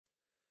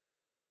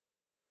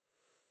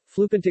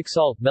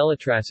Flupentixol,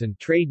 melitracen,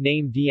 trade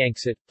name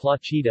Dianxit,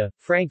 Plachita,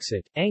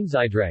 Franxit,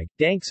 Angzidrag,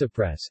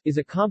 Dangsuppress, is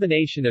a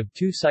combination of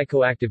two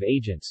psychoactive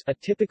agents, a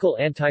typical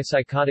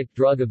antipsychotic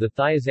drug of the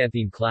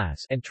thiaxanthine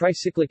class, and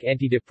tricyclic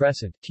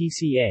antidepressant,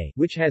 TCA,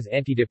 which has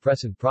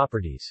antidepressant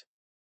properties.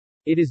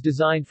 It is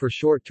designed for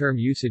short-term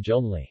usage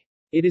only.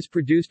 It is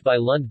produced by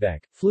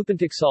Lundbeck.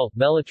 Flupentixol,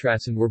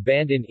 melitracen were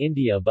banned in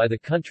India by the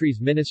country's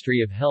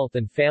Ministry of Health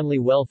and Family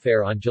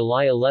Welfare on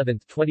July 11,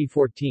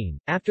 2014,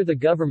 after the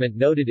government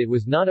noted it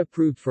was not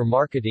approved for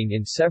marketing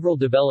in several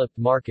developed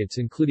markets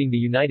including the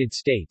United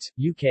States,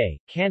 UK,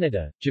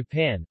 Canada,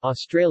 Japan,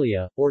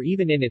 Australia, or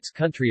even in its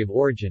country of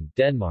origin,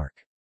 Denmark.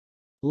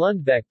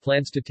 Lundbeck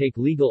plans to take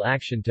legal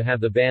action to have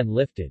the ban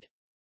lifted.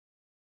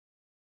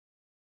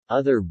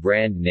 Other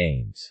brand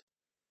names.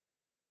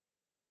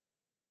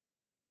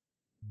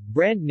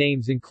 Brand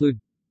names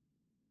include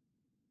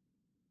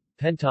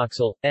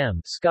Pentoxol,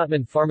 M.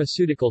 Scottman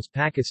Pharmaceuticals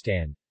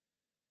Pakistan,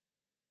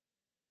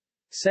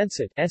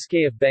 Sensit,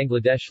 SKF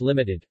Bangladesh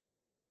Limited,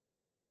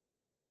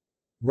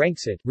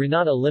 Ranxit,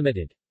 Renata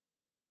Limited,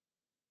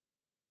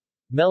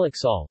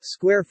 Melixol,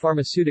 Square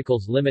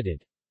Pharmaceuticals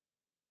Limited,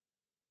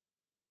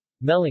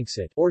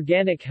 Melinxit,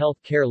 Organic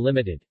Health Care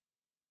Limited,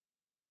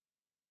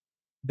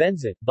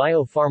 Benzit,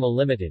 Biopharma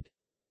Limited,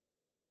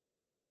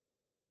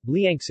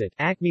 Lianxit,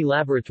 Acme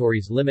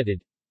Laboratories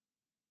Limited,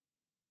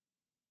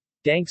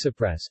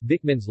 Dangsuppress,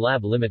 Vickmans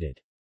Lab Limited.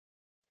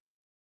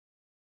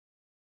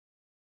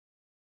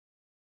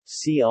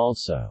 See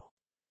also: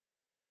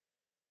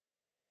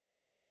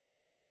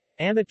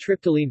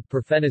 amitriptyline,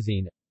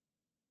 perfenazine,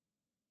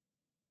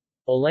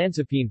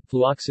 olanzapine,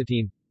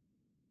 fluoxetine,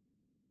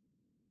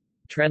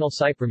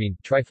 tranylcypromine,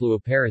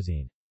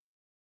 trifluoperazine.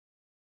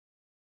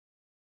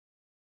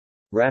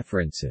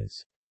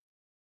 References.